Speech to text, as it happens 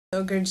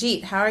So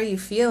Gurgeet, how are you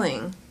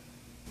feeling?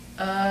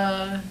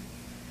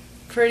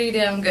 Pretty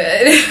damn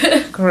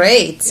good.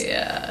 Great.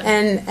 Yeah.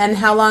 And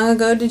how long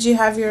ago did you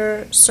have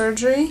your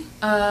surgery?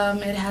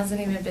 It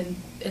hasn't even been,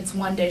 it's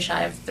 1 day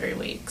shy of 3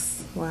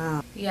 weeks.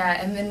 Wow. Yeah,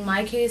 and in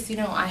my case,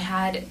 I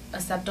had a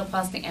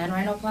septoplasty and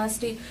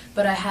rhinoplasty,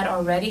 but I had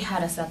already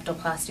had a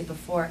septoplasty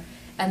before,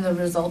 and the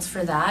results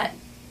for that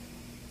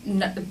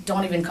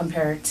don't even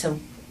compare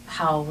to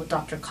how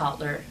Dr.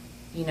 Kotler,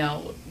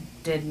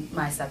 did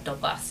my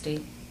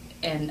septoplasty.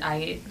 And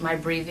my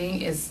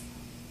breathing is,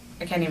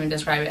 I can't even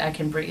describe it. I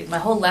can breathe. My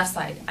whole left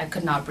side, I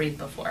could not breathe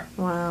before.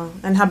 Wow.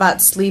 And how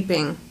about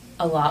sleeping?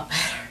 A lot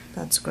better.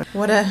 That's great.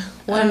 What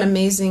an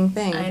amazing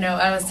thing. I know.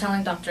 I was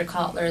telling Dr.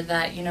 Kotler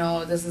that,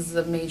 this is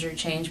a major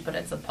change, but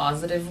it's a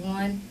positive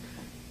one.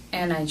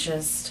 And I'm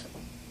going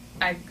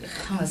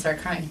to start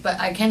crying, but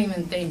I can't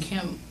even thank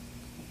him.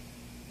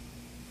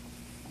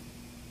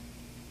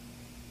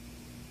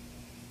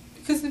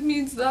 Because it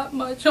means that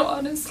much,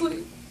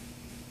 honestly.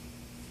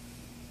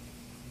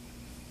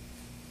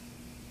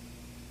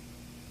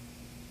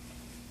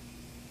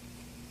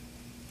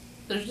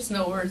 There's just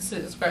no words to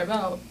describe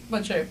how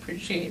much I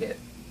appreciate it.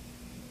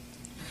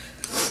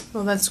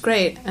 Well, that's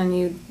great. And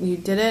you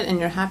did it, and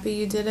you're happy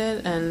you did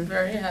it, and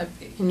very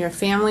happy. And your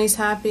family's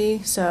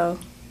happy, so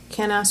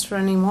can't ask for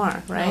any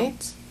more, right?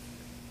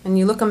 No. And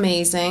you look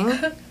amazing.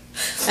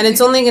 And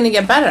it's only going to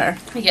get better.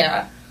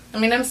 Yeah. I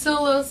mean, I'm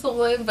still a little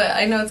swollen, but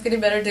I know it's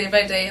getting better day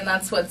by day, and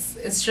that's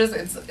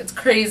it's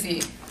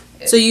crazy.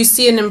 So you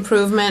see an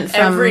improvement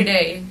from... Every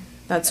day.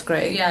 That's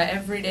great. Yeah,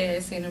 every day I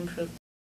see an improvement.